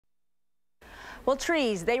Well,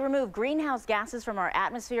 trees, they remove greenhouse gases from our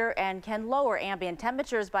atmosphere and can lower ambient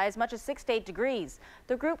temperatures by as much as 6 to 8 degrees.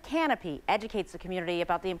 The group Canopy educates the community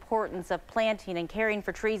about the importance of planting and caring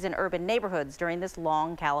for trees in urban neighborhoods during this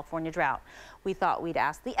long California drought. We thought we'd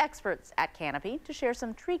ask the experts at Canopy to share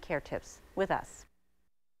some tree care tips with us.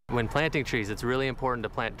 When planting trees, it's really important to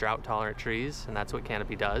plant drought-tolerant trees, and that's what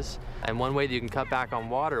Canopy does. And one way that you can cut back on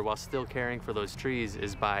water while still caring for those trees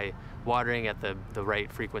is by watering at the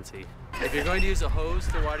right frequency. If you're going to use a hose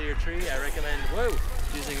to water your tree, I recommend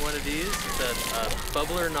using one of these. It's a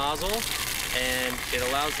bubbler nozzle, and it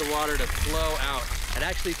allows the water to flow out. I'd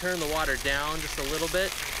actually turn the water down just a little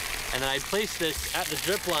bit, and then I'd place this at the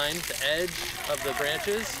drip line, the edge of the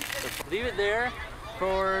branches. So leave it there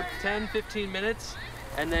for 10-15 minutes,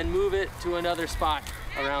 and then move it to another spot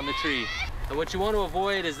around the tree. And what you want to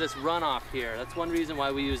avoid is this runoff here. That's one reason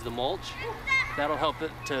why we use the mulch. That'll help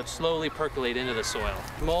it to slowly percolate into the soil.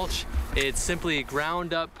 Mulch, it's simply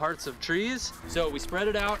ground up parts of trees. So we spread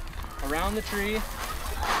it out around the tree.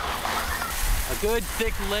 A good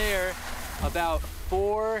thick layer, about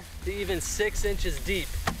 4 to even 6 inches deep.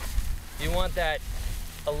 You want that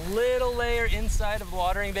a little layer inside of the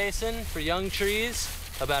watering basin for young trees,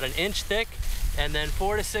 about 1 inch thick, and then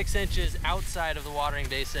 4 to 6 inches outside of the watering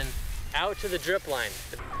basin out to the drip line.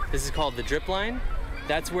 This is called the drip line.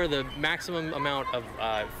 That's where the maximum amount of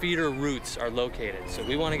feeder roots are located. So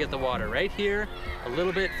we want to get the water right here, a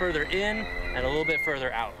little bit further in, and a little bit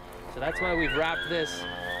further out. So that's why we've wrapped this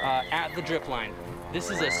at the drip line. This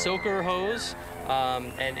is a soaker hose,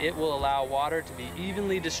 and it will allow water to be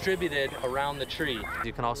evenly distributed around the tree.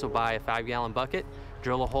 You can also buy a 5-gallon bucket,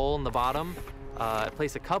 drill a hole in the bottom,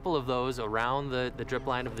 place a couple of those around the drip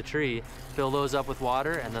line of the tree, fill those up with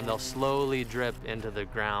water, and then they'll slowly drip into the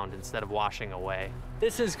ground instead of washing away.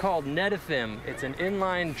 This is called Netafim. It's an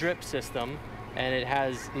inline drip system, and it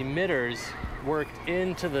has emitters worked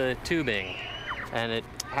into the tubing, and it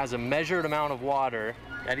has a measured amount of water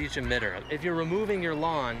at each emitter. If you're removing your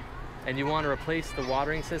lawn and you want to replace the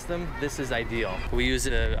watering system, this is ideal. We use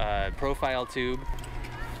a profile tube,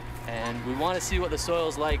 and we want to see what the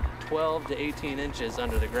soil's like 12 to 18 inches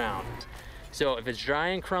under the ground. So if it's dry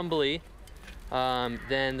and crumbly,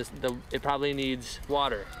 then it probably needs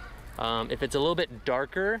water. If it's a little bit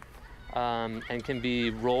darker and can be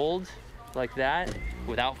rolled like that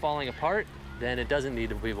without falling apart, then it doesn't need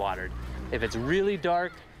to be watered. If it's really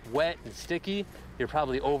dark, wet, and sticky, you're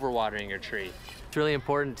probably overwatering your tree. It's really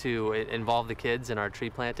important to involve the kids in our tree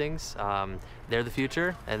plantings. They're the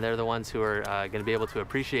future, and they're the ones who are going to be able to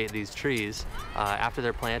appreciate these trees after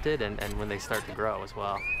they're planted and when they start to grow as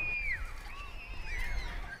well.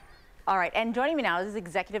 All right, and joining me now is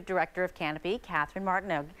Executive Director of Canopy,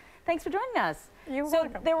 Martineau. Thanks for joining us. You're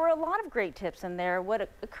welcome. There were a lot of great tips in there. What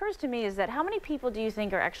occurs to me is that how many people do you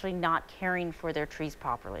think are actually not caring for their trees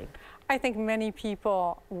properly? I think many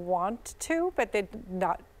people want to, but they do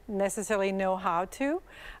not necessarily know how to.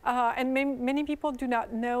 And many people do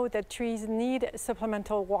not know that trees need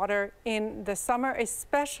supplemental water in the summer,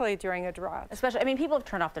 especially during a drought. Especially, I mean, people have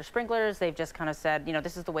turned off their sprinklers. They've just kind of said, you know,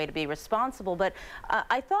 this is the way to be responsible. But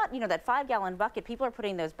I thought, you know, that 5-gallon bucket, people are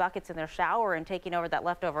putting those buckets in their shower and taking over that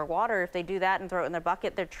leftover water. If they do that and throw it in their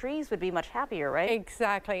bucket, their trees would be much happier, right?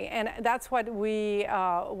 Exactly. And that's what we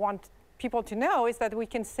want people to know, is that we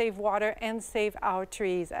can save water and save our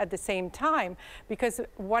trees at the same time, because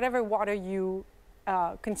whatever water you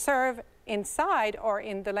conserve inside or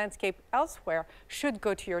in the landscape elsewhere should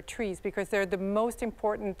go to your trees, because they're the most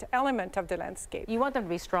important element of the landscape. You want them to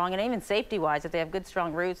be strong, and even safety-wise, if they have good,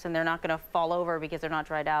 strong roots and they're not going to fall over because they're not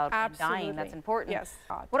dried out and dying, that's important. Yes.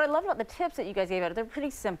 What I love about the tips that you guys gave out, they're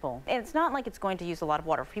pretty simple. And it's not like it's going to use a lot of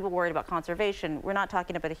water. For people worried about conservation, we're not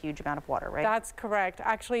talking about a huge amount of water, right? That's correct.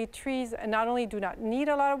 Actually, trees not only do not need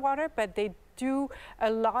a lot of water, but they do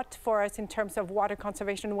a lot for us in terms of water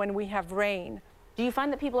conservation when we have rain. Do you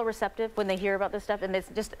find that people are receptive when they hear about this stuff, and it's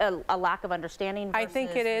just a lack of understanding? I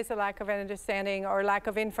think it is a lack of understanding or lack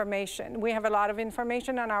of information. We have a lot of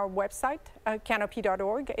information on our website.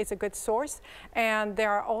 Canopy.org is a good source, and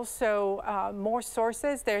there are also more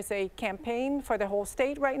sources. There's a campaign for the whole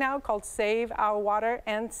state right now called Save Our Water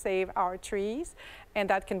and Save Our Trees, and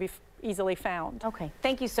that can be easily found. Okay,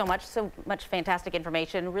 thank you so much fantastic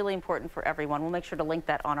information, really important for everyone. We'll make sure to link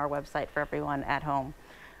that on our website for everyone at home.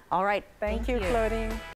 All right. Thank you, Claudine.